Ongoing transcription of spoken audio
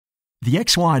The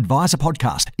XY Advisor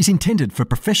podcast is intended for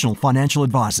professional financial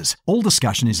advisors. All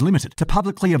discussion is limited to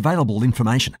publicly available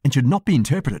information and should not be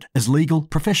interpreted as legal,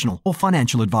 professional, or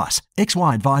financial advice.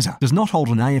 XY Advisor does not hold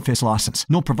an AFS license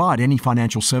nor provide any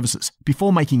financial services.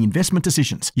 Before making investment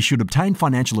decisions, you should obtain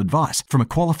financial advice from a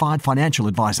qualified financial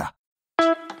advisor.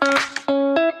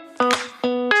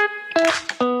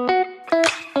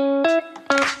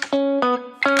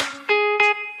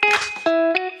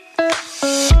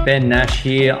 Ben Nash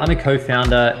here. I'm a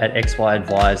co-founder at XY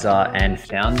Advisor and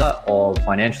founder of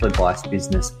financial advice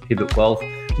business Pivot Wealth.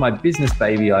 My business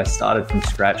baby I started from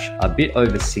scratch a bit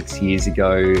over 6 years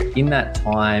ago. In that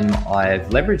time, I've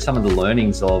leveraged some of the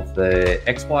learnings of the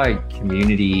XY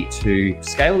community to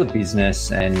scale the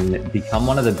business and become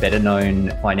one of the better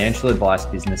known financial advice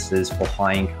businesses for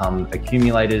high income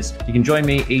accumulators. You can join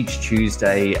me each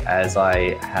Tuesday as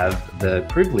I have the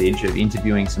privilege of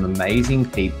interviewing some amazing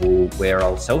people where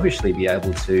I'll selfishly be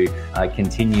able to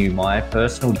continue my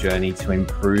personal journey to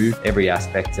improve every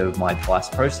aspect of my advice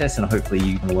process, and hopefully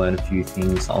you can learn a few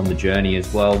things on the journey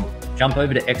as well. Jump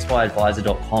over to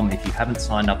xyadvisor.com if you haven't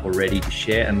signed up already to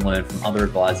share and learn from other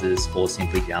advisors, or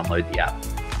simply download the app.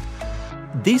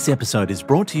 This episode is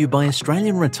brought to you by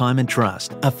Australian Retirement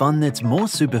Trust, a fund that's more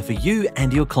super for you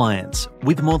and your clients.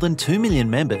 With more than 2 million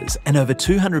members and over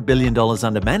 $200 billion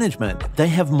under management, they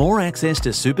have more access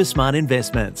to super smart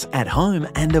investments at home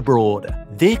and abroad.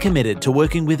 They're committed to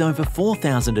working with over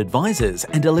 4,000 advisors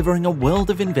and delivering a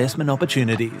world of investment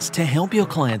opportunities to help your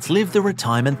clients live the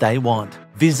retirement they want.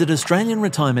 Visit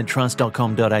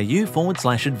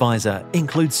australianretirementtrust.com.au/advisor.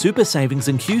 Includes super savings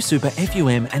and Q Super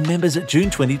FUM and members at June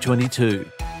 2022.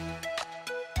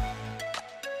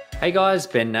 Hey guys,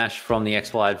 Ben Nash from the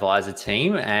XY Advisor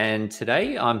team, and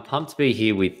today I'm pumped to be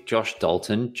here with Josh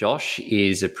Dalton. Josh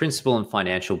is a principal and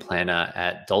financial planner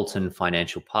at Dalton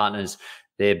Financial Partners.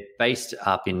 They're based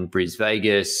up in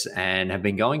Vegas and have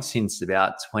been going since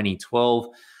about 2012.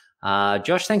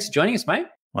 Josh, thanks for joining us, mate.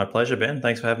 My pleasure, Ben.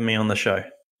 Thanks for having me on the show.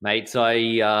 Mates,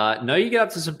 I know you get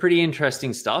up to some pretty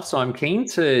interesting stuff, so I'm keen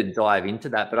to dive into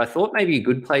that. But I thought maybe a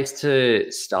good place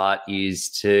to start is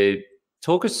to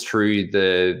talk us through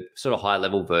the sort of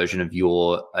high-level version of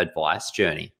your advice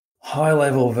journey.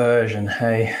 High-level version,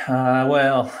 hey.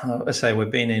 Well, I say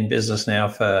we've been in business now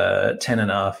for 10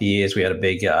 and a half years. We had a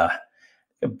big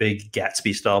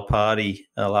Gatsby-style party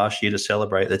last year to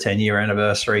celebrate the 10-year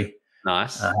anniversary.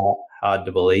 Nice. Hard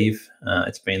to believe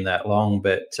it's been that long,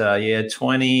 but I think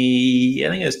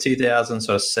it was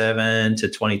 2007 to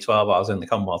 2012. I was in the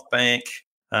Commonwealth Bank.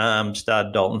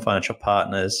 Started Dalton Financial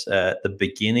Partners at the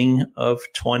beginning of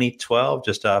 2012,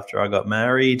 just after I got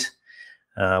married.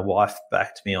 Wife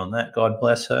backed me on that, God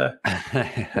bless her.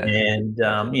 And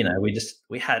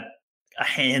we had a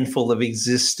handful of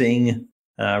existing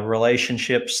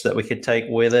relationships that we could take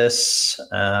with us,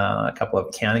 a couple of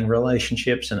accounting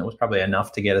relationships, and it was probably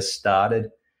enough to get us started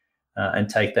and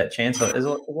take that chance. So it was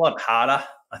a lot harder,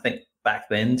 I think, back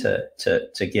then to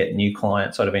get new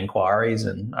client sort of inquiries.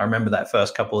 And I remember that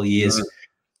first couple of years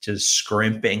just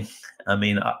scrimping. I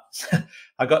mean, I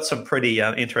got some pretty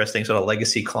interesting sort of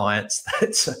legacy clients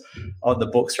that's on the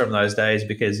books from those days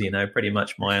because, pretty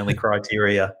much my only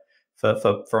criteria for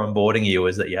onboarding you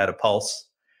is that you had a pulse.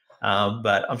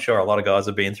 But I'm sure a lot of guys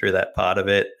have been through that part of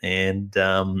it. And,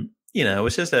 it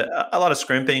was just a lot of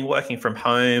scrimping, working from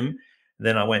home.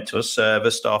 Then I went to a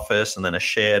serviced office and then a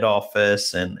shared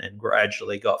office and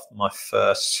gradually got my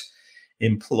first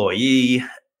employee.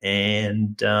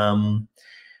 And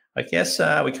I guess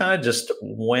we kind of just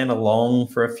went along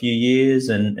for a few years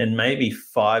and maybe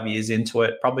 5 years into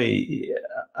it, probably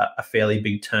a fairly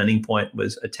big turning point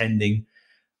was attending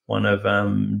one of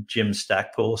Jim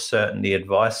Stackpool's Certainty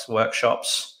Advice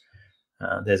workshops.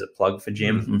 There's a plug for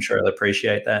Jim. I'm sure he'll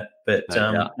appreciate that. But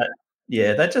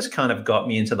that just kind of got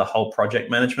me into the whole project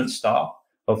management style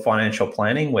of financial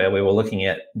planning, where we were looking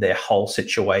at their whole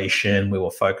situation. We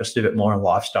were focused a bit more on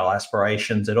lifestyle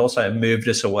aspirations. It also moved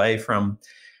us away from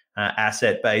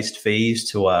asset-based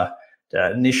fees to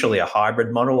initially a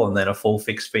hybrid model and then a full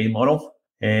fixed fee model.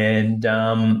 And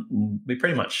we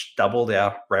pretty much doubled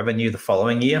our revenue the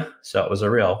following year. So it was a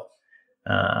real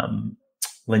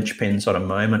linchpin sort of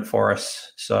moment for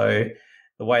us. So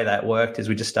the way that worked is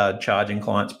we just started charging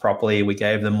clients properly. We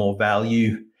gave them more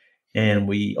value. And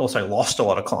we also lost a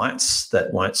lot of clients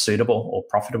that weren't suitable or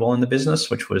profitable in the business,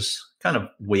 which was kind of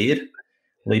weird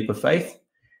leap of faith.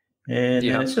 And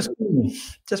it's just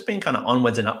been kind of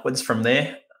onwards and upwards from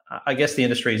there. I guess the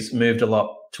industry's moved a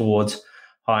lot towards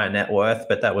higher net worth,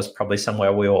 but that was probably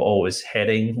somewhere we were always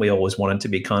heading. We always wanted to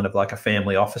be kind of like a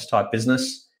family office type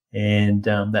business. And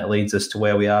that leads us to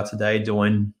where we are today,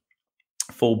 doing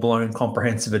full-blown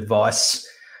comprehensive advice,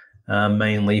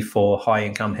 mainly for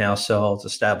high-income households,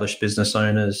 established business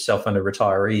owners, self-funded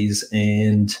retirees,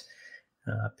 and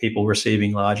people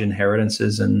receiving large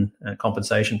inheritances and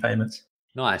compensation payments.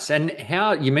 Nice. And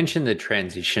how you mentioned the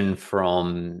transition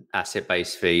from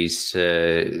asset-based fees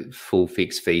to full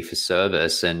fixed fee for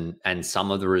service and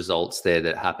some of the results there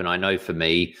that happen. I know for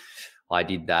me, I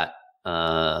did that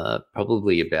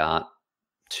probably about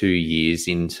 2 years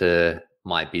into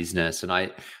my business. And I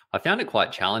found it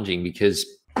quite challenging because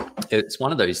it's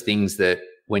one of those things that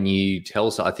when you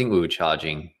tell, so I think we were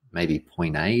charging maybe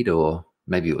 0.8 or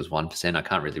maybe it was 1%. I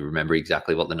can't really remember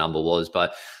exactly what the number was,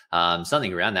 but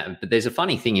something around that. But there's a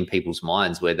funny thing in people's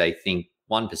minds where they think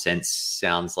 1%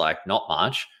 sounds like not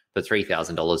much, but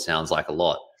 $3,000 sounds like a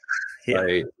lot.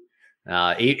 Yeah.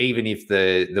 So even if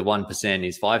the 1%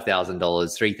 is $5,000,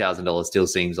 $3,000 still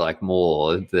seems like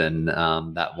more than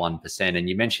that 1%. And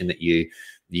you mentioned that you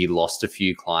lost a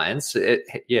few clients.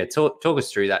 Talk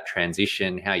us through that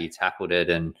transition, how you tackled it,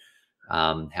 and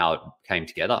how it came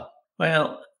together.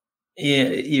 Well, yeah,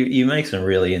 you make some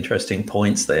really interesting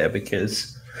points there,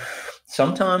 because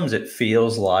sometimes it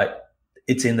feels like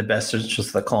it's in the best interest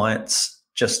of the clients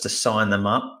just to sign them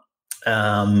up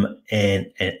and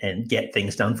get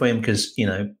things done for him, because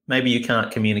maybe you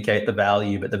can't communicate the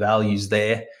value, but the value's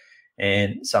there.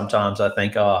 And sometimes I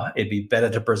think, it'd be better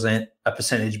to present a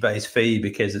percentage-based fee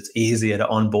because it's easier to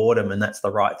onboard them, and that's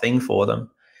the right thing for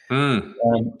them.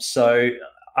 So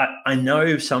I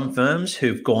know some firms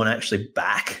who've gone actually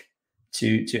back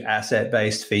to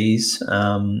asset-based fees,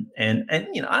 and I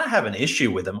don't have an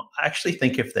issue with them. I actually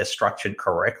think if they're structured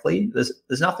correctly, there's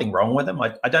nothing wrong with them.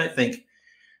 I don't think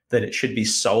that it should be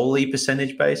solely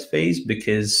percentage-based fees,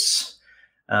 because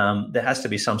there has to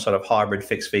be some sort of hybrid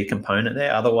fixed fee component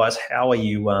there. Otherwise, how are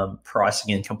you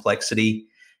pricing in complexity?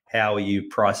 How are you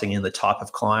pricing in the type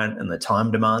of client and the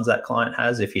time demands that client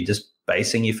has if you're just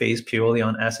basing your fees purely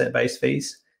on asset-based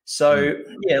fees? So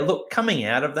look, coming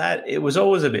out of that, it was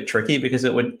always a bit tricky because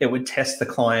it would test the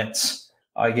clients,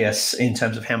 I guess, in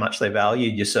terms of how much they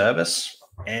valued your service.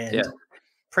 And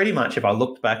pretty much, if I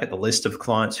looked back at the list of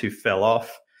clients who fell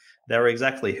off, they were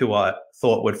exactly who I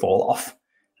thought would fall off.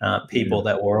 People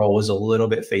that were always a little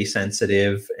bit fee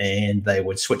sensitive, and they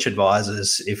would switch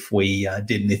advisors if we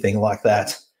did anything like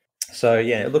that. So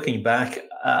looking back,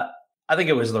 I think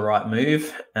it was the right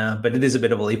move, but it is a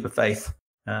bit of a leap of faith.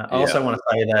 I also want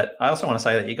to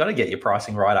say that you got to get your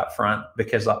pricing right up front,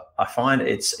 because I find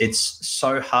it's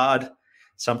so hard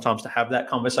sometimes to have that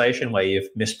conversation where you've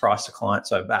mispriced a client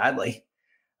so badly.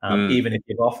 Even if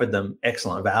you've offered them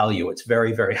excellent value, it's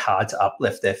very, very hard to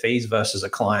uplift their fees versus a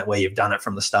client where you've done it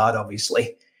from the start,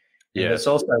 obviously. Yeah. And it's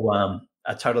also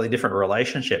a totally different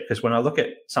relationship, because when I look at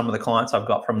some of the clients I've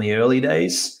got from the early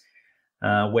days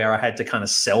where I had to kind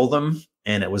of sell them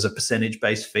and it was a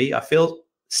percentage-based fee, I feel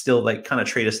still they kind of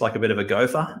treat us like a bit of a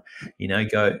gopher,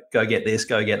 go get this,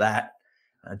 go get that,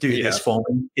 do this for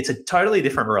me. It's a totally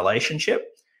different relationship.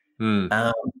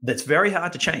 That's very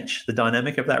hard to change the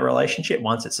dynamic of that relationship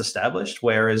once it's established.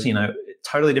 Whereas,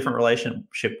 totally different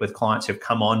relationship with clients who've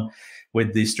come on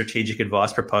with the strategic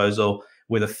advice proposal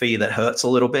with a fee that hurts a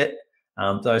little bit.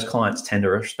 Those clients tend to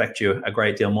respect you a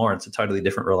great deal more. It's a totally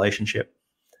different relationship.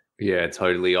 Yeah,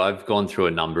 totally. I've gone through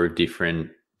a number of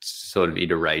different sort of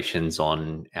iterations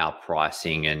on our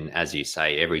pricing. And as you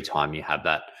say, every time you have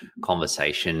that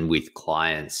conversation with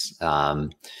clients,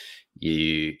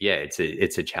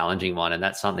 it's a challenging one, and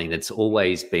that's something that's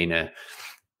always been a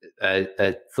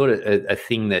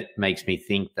thing that makes me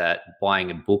think that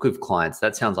buying a book of clients,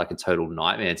 that sounds like a total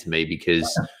nightmare to me,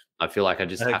 because I feel like I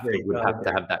just would have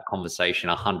to have that conversation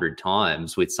 100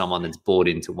 times with someone that's bought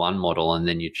into one model, and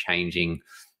then you're changing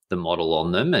the model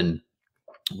on them. And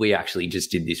we actually just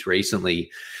did this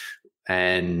recently,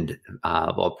 and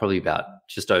probably about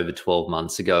just over 12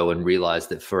 months ago, and realized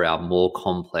that for our more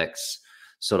complex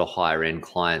sort of higher end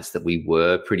clients that we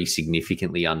were pretty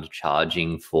significantly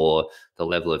undercharging for the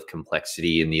level of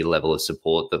complexity and the level of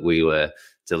support that we were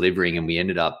delivering. And we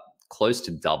ended up close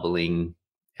to doubling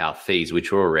our fees,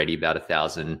 which were already about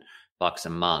 $1,000 a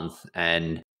month.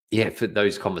 And for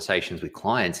those conversations with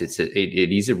clients, it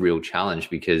is a real challenge,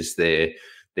 because they're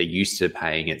used to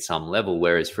paying at some level.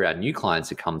 Whereas for our new clients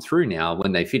that come through now,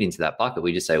 when they fit into that bucket,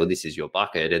 we just say, well, this is your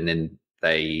bucket. And then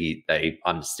they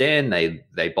understand,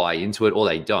 they buy into it, or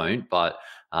they don't. But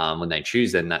when they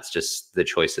choose, then that's just the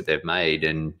choice that they've made,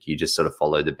 and you just sort of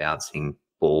follow the bouncing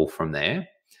ball from there.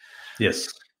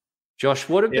 Yes. Josh,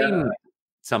 what have been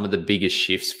some of the biggest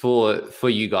shifts for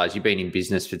you guys? You've been in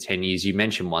business for 10 years. You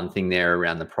mentioned one thing there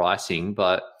around the pricing,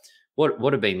 but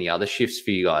what have been the other shifts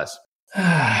for you guys?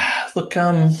 Look,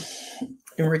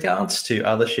 In regards to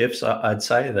other shifts, I'd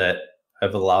say that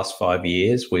over the last 5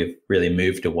 years, we've really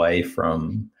moved away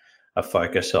from a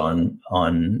focus on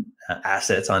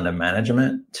assets under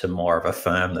management to more of a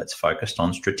firm that's focused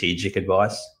on strategic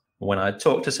advice. When I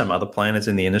talk to some other planners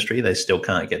in the industry, they still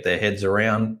can't get their heads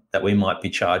around that we might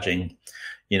be charging,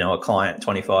 a client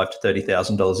 $25,000 to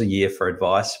 $30,000 a year for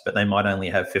advice, but they might only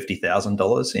have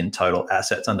 $50,000 in total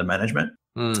assets under management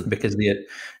because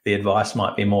the advice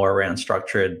might be more around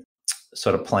structured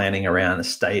sort of planning around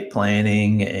estate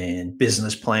planning and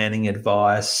business planning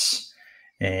advice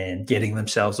and getting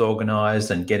themselves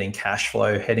organized and getting cash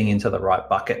flow heading into the right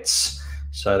buckets.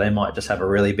 So they might just have a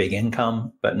really big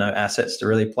income, but no assets to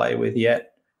really play with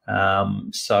yet.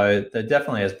 So there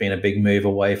definitely has been a big move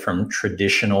away from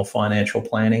traditional financial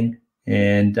planning.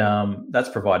 And that's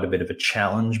provided a bit of a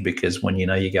challenge because when,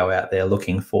 you go out there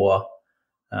looking for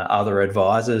other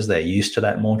advisors, they're used to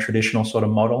that more traditional sort of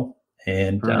model.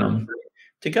 And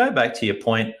to go back to your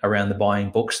point around the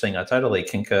buying books thing, I totally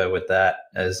concur with that,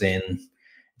 as in it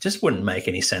just wouldn't make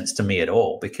any sense to me at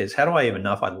all, because how do I even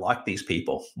know if I like these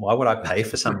people? Why would I pay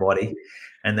for somebody?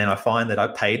 And then I find that I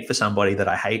paid for somebody that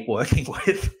I hate working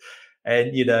with.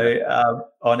 And,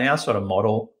 on our sort of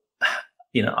model,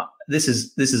 this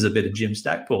is a bit of Jim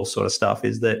Stackpool sort of stuff,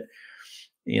 is that,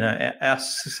 our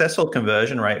successful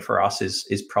conversion rate for us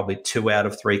is probably 2 out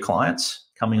of 3 clients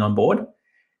coming on board.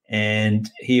 And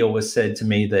he always said to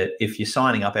me that if you're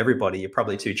signing up everybody, you're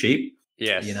probably too cheap.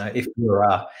 Yes.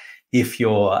 If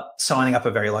you're signing up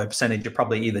a very low percentage, you're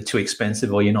probably either too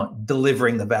expensive or you're not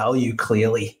delivering the value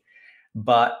clearly.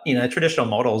 But, traditional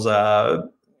models are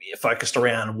focused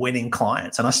around winning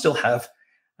clients. And I still have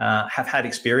had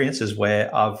experiences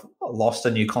where I've lost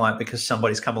a new client because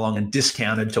somebody's come along and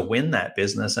discounted to win that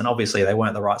business. And obviously they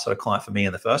weren't the right sort of client for me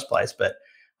in the first place, but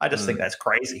I just think that's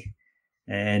crazy.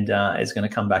 And it's going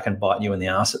to come back and bite you in the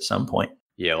ass at some point.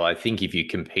 Yeah, well, I think if you're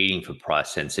competing for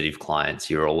price-sensitive clients,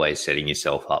 you're always setting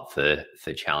yourself up for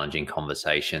challenging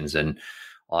conversations. And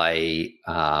I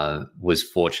was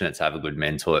fortunate to have a good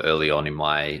mentor early on in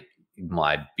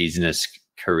my business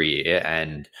career,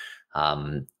 and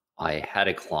I had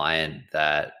a client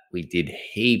that we did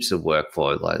heaps of work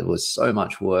for. Like, there was so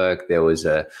much work. There was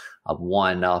a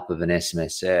wind up of an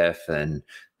SMSF, and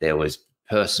there was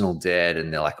personal debt,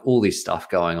 and they're like all this stuff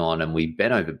going on. And we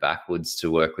bent over backwards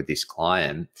to work with this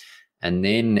client. And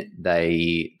then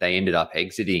they ended up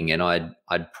exiting, and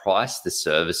I'd priced the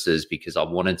services because I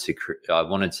wanted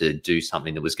to do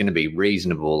something that was going to be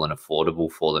reasonable and affordable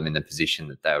for them in the position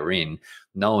that they were in,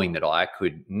 knowing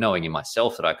in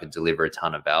myself that I could deliver a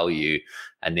ton of value.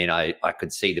 And then I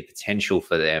could see the potential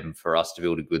for us to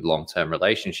build a good long-term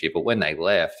relationship. But when they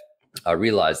left, I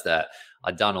realized that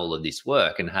I'd done all of this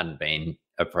work and hadn't been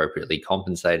appropriately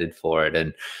compensated for it.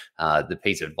 And the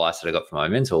piece of advice that I got from my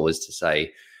mentor was to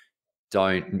say,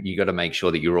 you got to make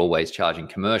sure that you're always charging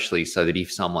commercially, so that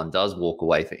if someone does walk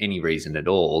away for any reason at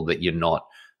all, that you're not,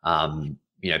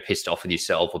 pissed off with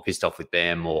yourself or pissed off with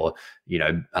them, or,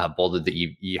 bothered that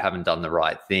you haven't done the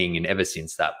right thing. And ever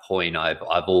since that point, I've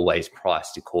always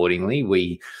priced accordingly.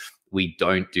 We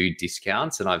don't do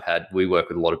discounts, and we work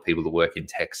with a lot of people that work in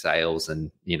tech sales,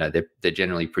 and they're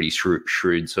generally pretty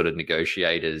shrewd sort of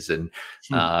negotiators, and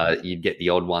you'd get the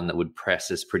odd one that would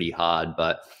press us pretty hard,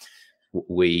 but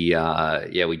we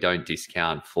don't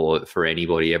discount for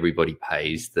anybody. Everybody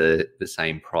pays the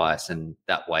same price, and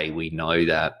that way we know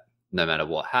that no matter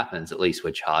what happens, at least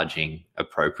we're charging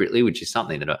appropriately, which is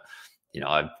something that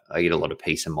I get a lot of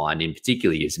peace of mind in,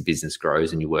 particularly as the business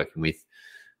grows and you're working with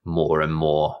more and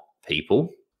more people.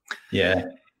 Yeah.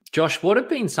 Josh, what have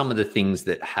been some of the things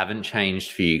that haven't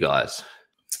changed for you guys?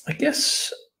 I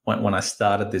guess when I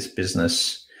started this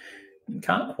business, I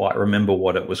can't quite remember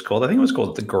what it was called. I think it was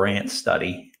called the Grant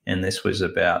Study. And this was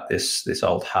about this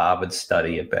old Harvard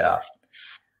study about,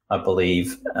 I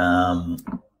believe,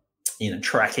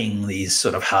 tracking these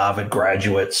sort of Harvard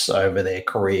graduates over their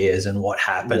careers and what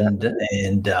happened. Yeah.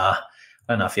 And I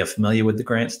don't know if you're familiar with the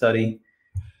Grant Study.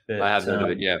 But, I have heard of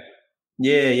it, yeah.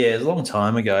 Yeah, it was a long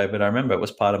time ago, but I remember it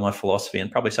was part of my philosophy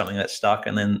and probably something that stuck.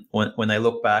 And then when they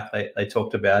look back, they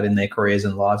talked about in their careers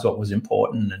and lives what was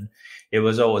important, and it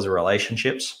was always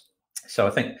relationships. So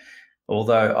I think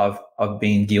although I've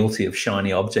been guilty of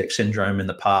shiny object syndrome in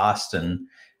the past and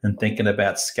thinking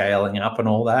about scaling up and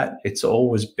all that, it's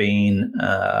always been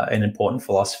an important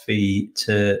philosophy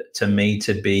to me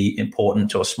to be important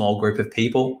to a small group of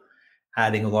people,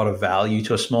 adding a lot of value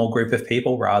to a small group of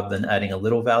people rather than adding a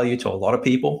little value to a lot of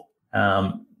people.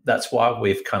 That's why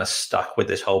we've kind of stuck with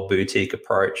this whole boutique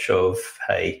approach of,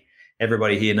 hey,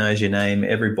 everybody here knows your name.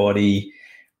 Everybody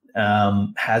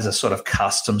has a sort of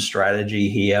custom strategy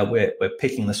here. We're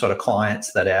picking the sort of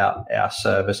clients that our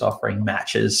service offering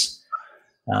matches.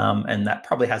 And that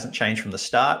probably hasn't changed from the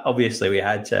start. Obviously, we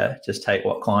had to just take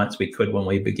what clients we could when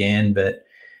we began, but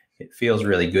it feels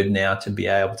really good now to be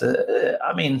able to,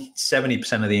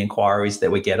 70% of the inquiries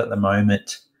that we get at the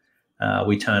moment,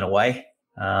 we turn away.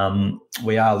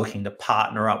 We are looking to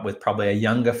partner up with probably a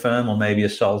younger firm or maybe a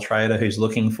sole trader who's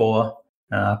looking for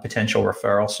a potential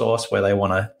referral source where they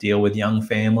want to deal with young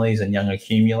families and young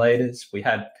accumulators. We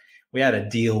had a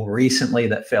deal recently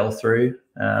that fell through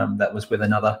that was with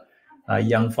another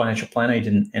young financial planner. He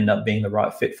didn't end up being the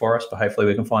right fit for us, but hopefully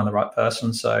we can find the right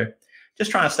person. So just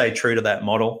trying to stay true to that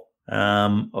model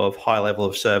of high level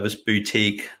of service,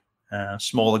 boutique,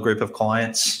 smaller group of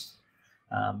clients.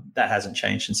 That hasn't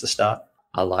changed since the start.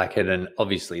 I like it. And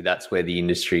obviously that's where the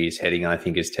industry is heading, I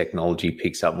think, as technology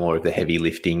picks up more of the heavy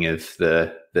lifting of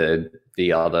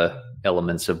the other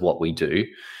elements of what we do.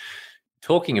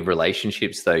 Talking of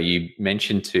relationships, though, you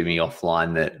mentioned to me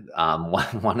offline that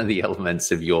one of the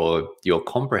elements of your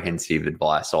comprehensive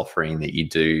advice offering that you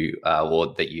do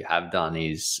or that you have done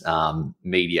is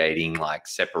mediating like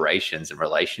separations and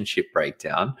relationship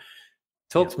breakdown.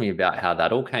 Talk to me about how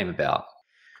that all came about.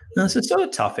 No, it's a sort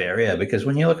of tough area because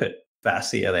when you look at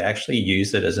Vassia, they actually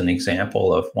use it as an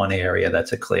example of one area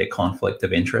that's a clear conflict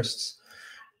of interests.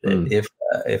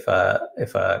 If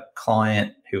a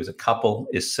client who is a couple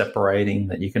is separating,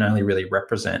 that you can only really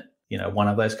represent, one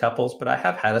of those couples. But I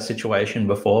have had a situation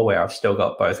before where I've still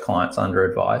got both clients under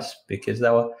advice because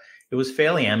it was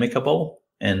fairly amicable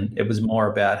and it was more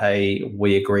about, hey,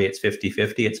 we agree it's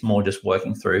 50-50. It's more just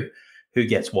working through who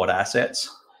gets what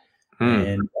assets.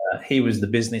 And he was the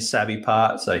business savvy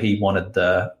part. So he wanted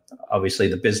obviously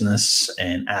the business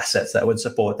and assets that would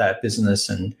support that business.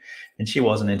 And she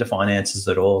wasn't into finances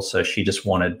at all. So she just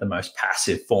wanted the most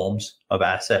passive forms of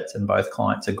assets. And both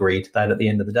clients agreed to that at the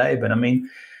end of the day. But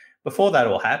before that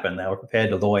all happened, they were prepared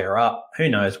to lawyer up. Who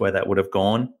knows where that would have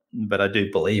gone? But I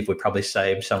do believe we probably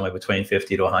saved somewhere between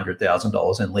 $50,000 to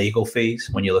 $100,000 in legal fees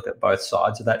when you look at both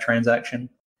sides of that transaction.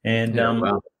 And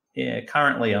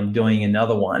currently I'm doing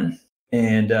another one.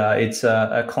 And it's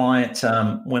a client,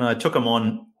 when I took them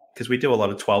on, because we do a lot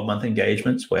of 12-month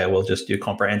engagements where we'll just do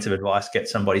comprehensive advice, get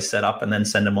somebody set up and then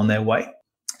send them on their way.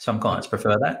 Some clients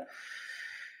prefer that.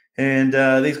 And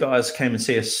these guys came and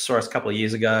saw us a couple of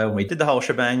years ago. And we did the whole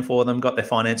shebang for them, got their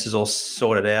finances all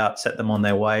sorted out, set them on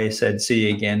their way, said, see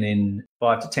you again in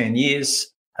 5 to 10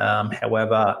 years.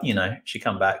 However, she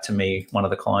come back to me, one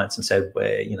of the clients, and said,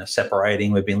 we're,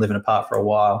 separating. We've been living apart for a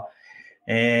while.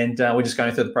 And we're just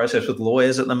going through the process with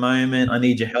lawyers at the moment. I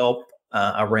need your help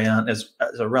around as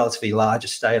a relatively large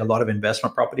estate, a lot of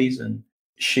investment properties. And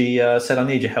she said, I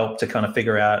need your help to kind of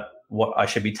figure out what I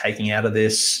should be taking out of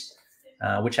this,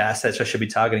 which assets I should be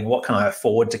targeting, what can I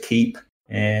afford to keep.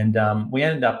 And we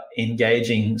ended up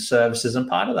engaging services. And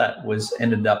part of that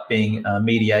ended up being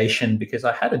mediation because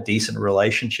I had a decent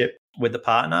relationship with the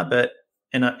partner. But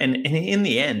in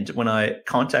the end, when I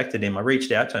contacted him, I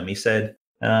reached out to him. He said,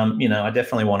 I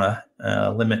definitely want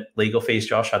to limit legal fees,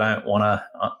 Josh. I'm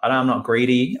not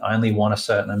greedy. I only want a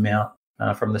certain amount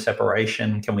from the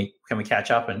separation. Can we catch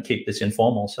up and keep this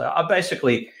informal? So I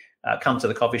basically come to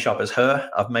the coffee shop as her.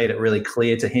 I've made it really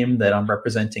clear to him that I'm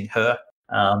representing her,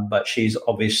 but she's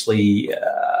obviously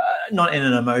not in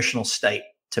an emotional state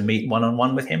to meet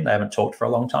one-on-one with him. They haven't talked for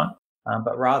a long time.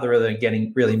 But rather than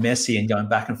getting really messy and going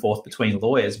back and forth between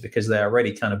lawyers because they're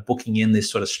already kind of booking in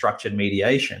this sort of structured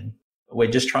mediation, we're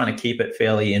just trying to keep it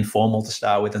fairly informal to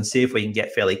start with and see if we can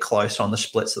get fairly close on the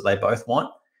splits that they both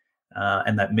want.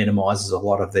 And that minimizes a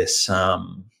lot of this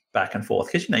back and forth.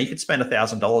 Because, you could spend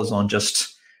 $1,000 on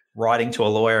just writing to a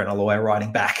lawyer and a lawyer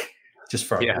writing back just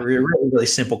for a really, really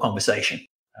simple conversation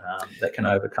that can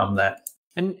overcome that.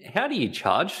 And how do you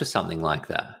charge for something like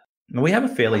that? We have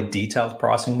a fairly detailed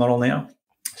pricing model now.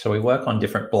 So we work on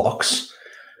different blocks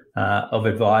of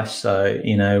advice. So,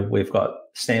 we've got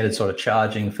standard sort of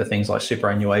charging for things like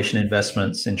superannuation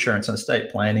investments, insurance and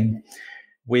estate planning.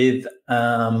 With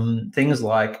things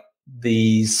like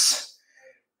these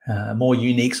more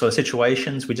unique sort of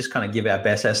situations, we just kind of give our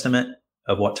best estimate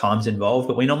of what time's involved,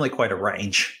 but we normally quote a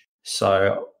range.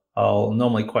 So I'll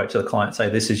normally quote to the client, say,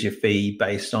 this is your fee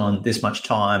based on this much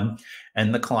time.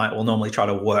 And the client will normally try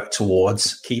to work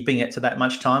towards keeping it to that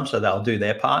much time. So they'll do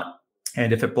their part.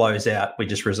 And if it blows out, we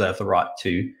just reserve the right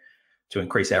to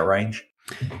increase our range.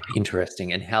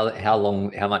 Interesting. And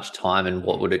how much time and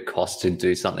what would it cost to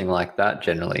do something like that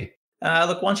generally?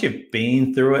 Look, once you've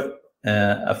been through it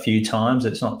a few times,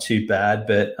 it's not too bad.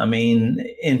 But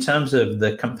in terms of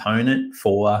the component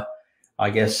for I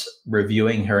guess,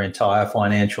 reviewing her entire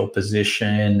financial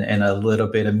position and a little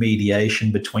bit of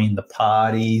mediation between the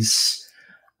parties.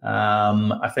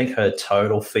 I think her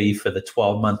total fee for the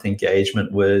 12-month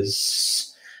engagement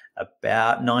was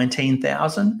about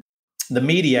 $19,000. The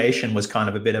mediation was kind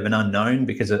of a bit of an unknown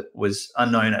because it was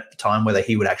unknown at the time whether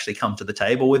he would actually come to the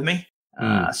table with me.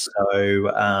 So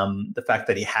the fact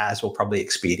that he has will probably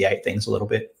expedite things a little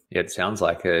bit. Yeah, it sounds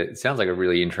like a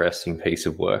really interesting piece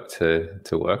of work to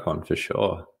work on for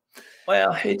sure.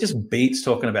 Well, it just beats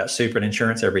talking about super and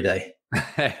insurance every day.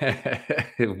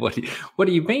 What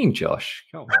do you mean, Josh?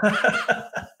 Come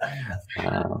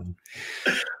on.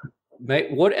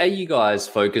 Mate, what are you guys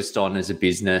focused on as a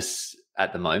business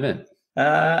at the moment?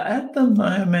 At the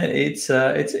moment, it's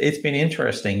been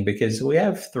interesting because we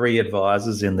have 3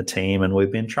 advisors in the team, and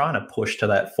we've been trying to push to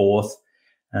that 4th.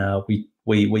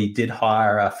 We did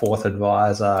hire our 4th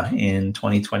advisor in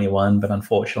 2021, but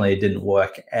unfortunately, it didn't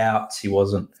work out. He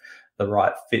wasn't the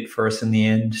right fit for us in the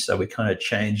end, so we kind of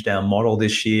changed our model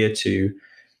this year to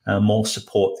more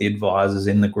support the advisors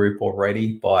in the group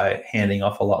already by handing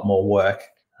off a lot more work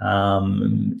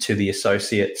to the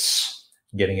associates,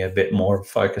 getting a bit more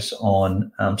focus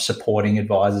on supporting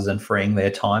advisors and freeing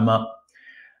their time up.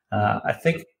 I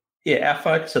think, our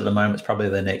focus at the moment is probably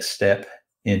the next step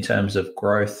in terms of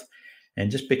growth and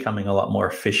just becoming a lot more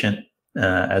efficient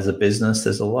as a business.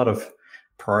 There's a lot of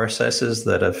processes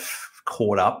that have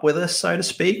caught up with us, so to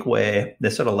speak, where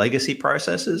they're sort of legacy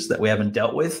processes that we haven't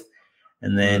dealt with.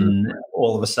 And then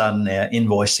all of a sudden our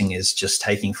invoicing is just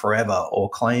taking forever, or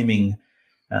claiming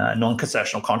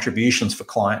non-concessional contributions for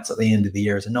clients at the end of the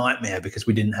year is a nightmare because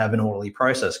we didn't have an orderly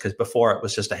process, because before it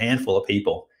was just a handful of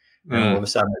people. And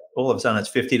all of a sudden it's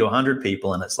 50 to 100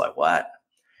 people, and it's like, what?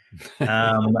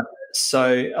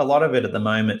 So a lot of it at the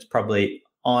moment is probably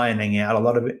ironing out a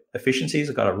lot of efficiencies.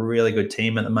 I've got a really good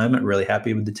team at the moment, really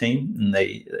happy with the team, and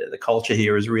the culture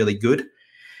here is really good.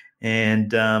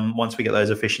 And once we get those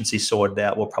efficiencies sorted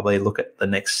out, we'll probably look at the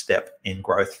next step in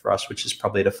growth for us, which is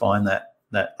probably to find that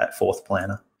 4th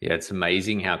planner. Yeah, it's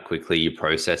amazing how quickly your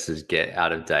processes get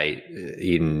out of date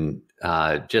in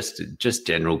just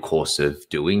general course of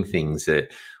doing things.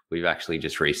 That we've actually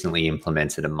just recently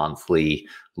implemented a monthly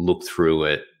look through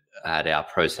at our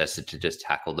processes to just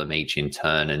tackle them each in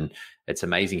turn. And it's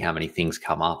amazing how many things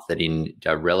come up that in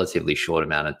a relatively short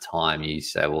amount of time you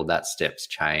say, well, that step's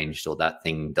changed, or that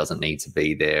thing doesn't need to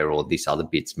be there, or this other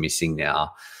bit's missing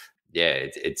now. Yeah,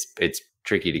 it's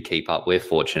tricky to keep up. We're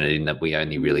fortunate in that we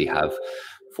only really have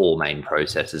 4 main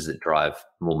processes that drive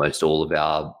almost all of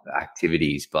our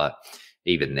activities. But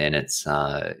even then, it's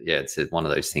one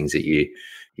of those things that you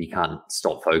can't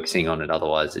stop focusing on it.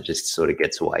 Otherwise, it just sort of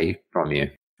gets away from you.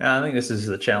 I think this is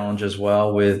the challenge as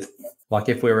well with, like,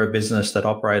 if we were a business that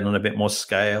operated on a bit more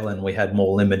scale and we had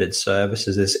more limited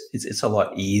services, it's a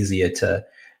lot easier to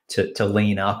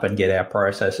lean up and get our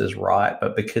processes right.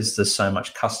 But because there's so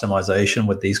much customization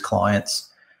with these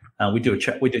clients, we do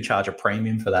charge a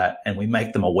premium for that, and we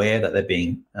make them aware that they're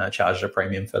being charged a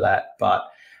premium for that. But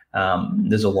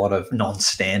there's a lot of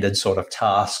non-standard sort of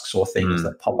tasks or things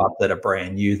that pop up that are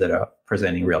brand new that are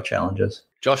presenting real challenges.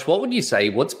 Josh, what would you say,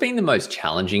 what's been the most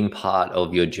challenging part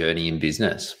of your journey in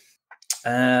business?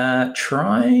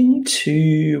 Trying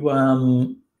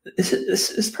to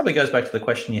this probably goes back to the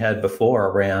question you had before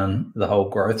around the whole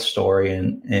growth story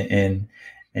and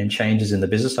changes in the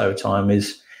business over time,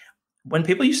 is when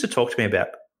people used to talk to me about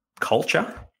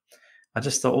culture, I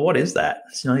just thought, well, what is that?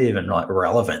 It's not even like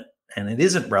relevant. And it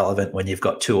isn't relevant when you've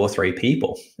got 2 or 3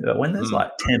 people. But when there's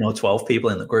like 10 or 12 people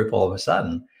in the group all of a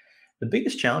sudden, the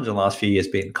biggest challenge in the last few years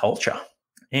has been culture.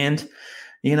 And,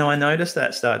 I noticed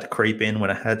that start to creep in when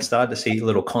I had started to see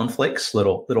little conflicts,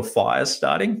 little fires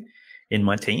starting in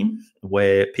my team,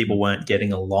 where people weren't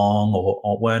getting along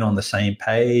or weren't on the same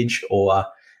page, or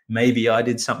maybe I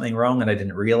did something wrong and I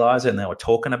didn't realize it and they were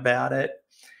talking about it.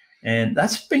 And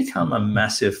that's become a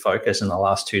massive focus in the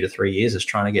last 2 to 3 years, is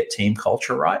trying to get team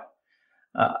culture right.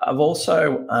 I've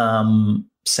also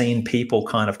seen people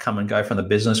kind of come and go from the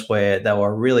business where they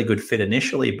were a really good fit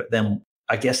initially, but then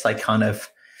I guess they kind of,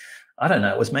 I don't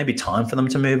know, it was maybe time for them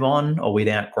to move on, or we'd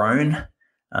outgrown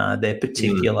their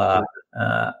particular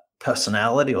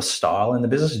personality or style in the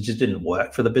business. It just didn't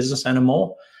work for the business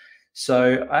anymore.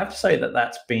 So I have to say that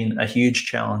that's been a huge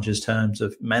challenge in terms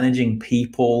of managing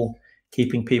people,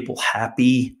 keeping people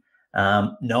happy,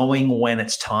 knowing when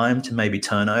it's time to maybe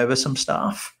turn over some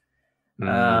stuff.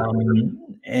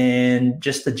 And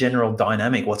just the general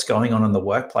dynamic, what's going on in the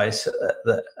workplace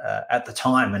at the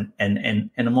time.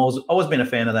 And I'm always been a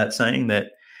fan of that saying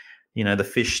that, the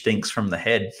fish stinks from the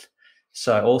head.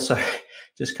 So also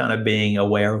just kind of being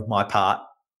aware of my part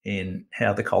in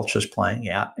how the culture is playing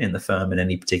out in the firm at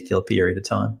any particular period of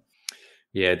time.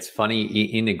 Yeah, it's funny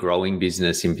in a growing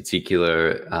business in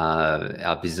particular,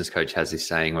 our business coach has this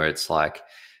saying where it's like,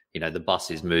 the bus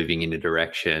is moving in a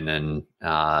direction and,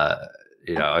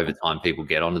 over time people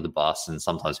get onto the bus and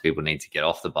sometimes people need to get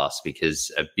off the bus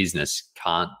because a business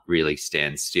can't really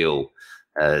stand still.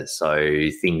 So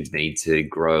things need to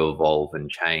grow, evolve and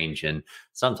change. And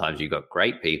sometimes you've got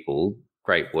great people,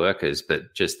 great workers,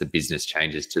 but just the business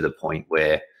changes to the point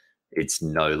where it's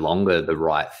no longer the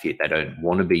right fit. They don't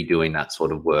want to be doing that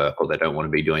sort of work, or they don't want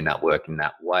to be doing that work in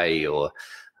that way, or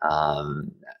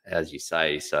as you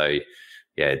say. So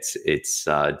yeah, it's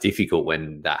difficult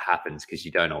when that happens because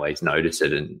you don't always notice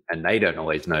it, and they don't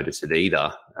always notice it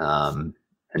either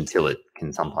until it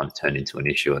can sometimes turn into an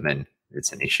issue, and then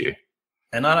it's an issue.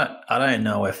 And I don't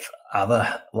know if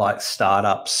other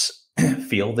startups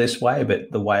feel this way, but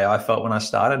the way I felt when I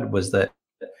started was that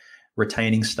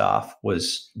retaining staff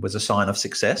was a sign of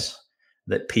success,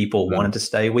 that people wanted to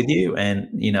stay with you. And,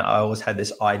 I always had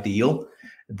this ideal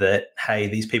that, hey,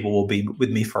 these people will be with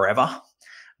me forever.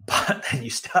 But then you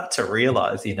start to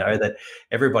realize, that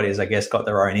everybody has, I guess, got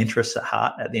their own interests at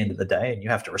heart at the end of the day, and you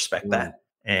have to respect that.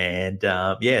 And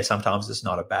sometimes it's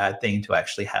not a bad thing to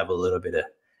actually have a little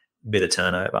bit of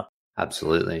turnover.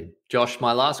 Absolutely. Josh,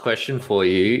 my last question for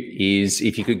you is,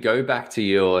 if you could go back to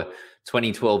your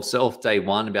 2012 self, day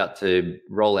one, about to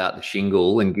roll out the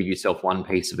shingle, and give yourself one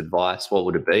piece of advice, what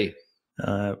would it be?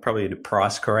 Probably to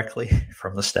price correctly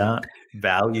from the start,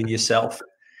 value yourself,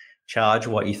 charge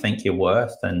what you think you're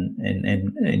worth. And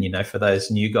for those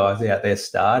new guys out there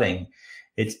starting,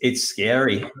 it's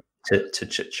scary to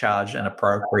charge an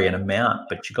appropriate amount,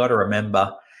 but you got to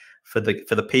remember, for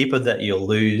the people that you'll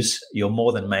lose, you'll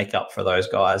more than make up for those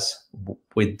guys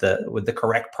with the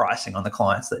correct pricing on the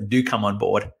clients that do come on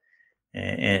board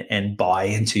and buy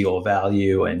into your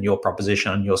value and your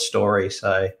proposition and your story.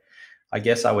 So I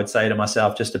guess I would say to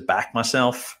myself, just to back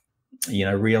myself,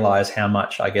 realize how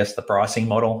much, I guess, the pricing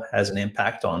model has an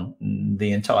impact on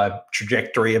the entire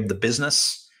trajectory of the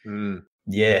business.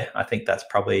 Yeah, I think that's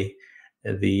probably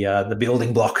the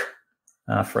building block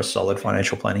for a solid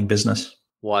financial planning business.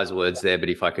 Wise words there, but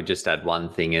if I could just add one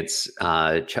thing, it's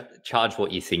charge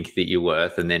what you think that you're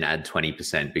worth, and then add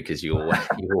 20%, because you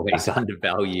always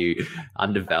undervalue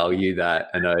that.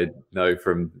 And I know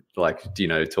from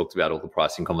talked about all the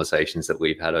pricing conversations that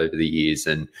we've had over the years,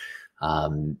 and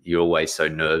you're always so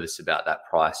nervous about that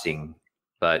pricing,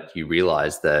 but you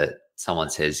realize that someone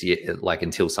says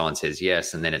until someone says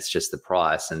yes, and then it's just the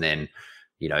price, and then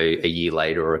a year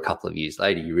later or a couple of years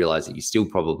later, you realize that you still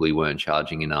probably weren't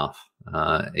charging enough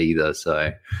either.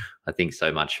 So I think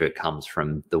so much of it comes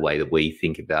from the way that we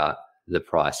think about the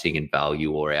pricing and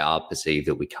value, or our perceive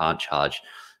that we can't charge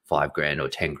 $5,000 or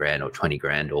 $10,000 or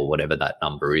 $20,000 or whatever that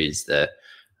number is, that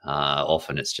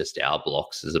often it's just our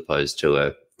blocks as opposed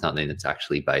to something that's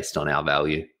actually based on our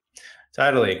value.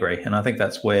 Totally agree. And I think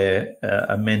that's where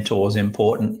a mentor is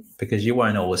important, because you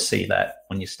won't always see that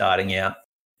when you're starting out.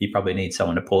 You probably need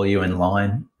someone to pull you in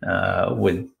line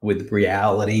with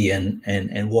reality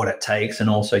and what it takes, and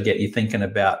also get you thinking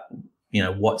about,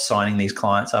 what signing these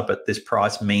clients up at this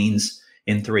price means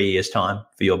in 3 years' time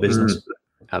for your business.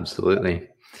 Absolutely.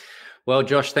 Well,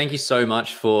 Josh, thank you so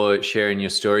much for sharing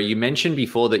your story. You mentioned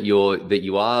before that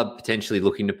you are potentially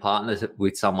looking to partner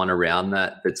with someone around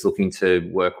that's looking to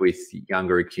work with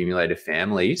younger accumulator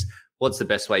families. What's the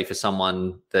best way for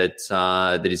someone that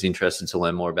is interested to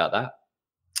learn more about that?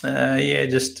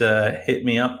 Just hit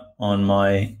me up on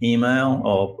my email,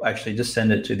 or actually just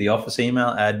send it to the office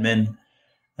email,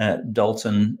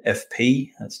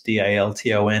 admin@daltonfp, that's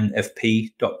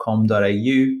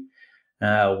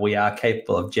daltonfp.com.au. We are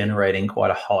capable of generating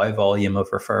quite a high volume of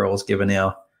referrals, given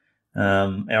our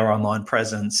online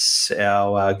presence,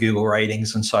 our Google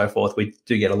ratings and so forth. We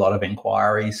do get a lot of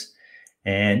inquiries,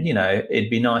 and,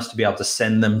 it'd be nice to be able to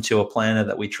send them to a planner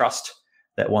that we trust,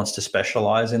 that wants to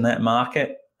specialize in that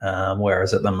market.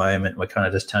 Whereas at the moment, we're kind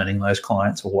of just turning those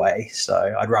clients away.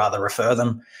 So I'd rather refer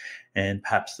them, and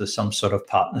perhaps there's some sort of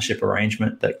partnership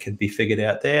arrangement that could be figured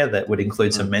out there that would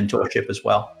include some mentorship as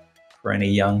well for any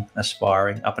young,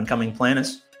 aspiring, up-and-coming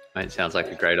planners. It sounds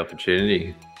like a great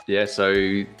opportunity. Yeah,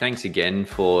 so thanks again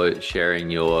for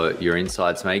sharing your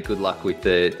insights, mate. Good luck with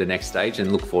the next stage,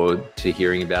 and look forward to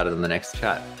hearing about it in the next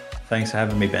chat. Thanks for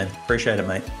having me, Ben. Appreciate it,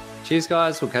 mate. Cheers,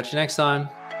 guys. We'll catch you next time.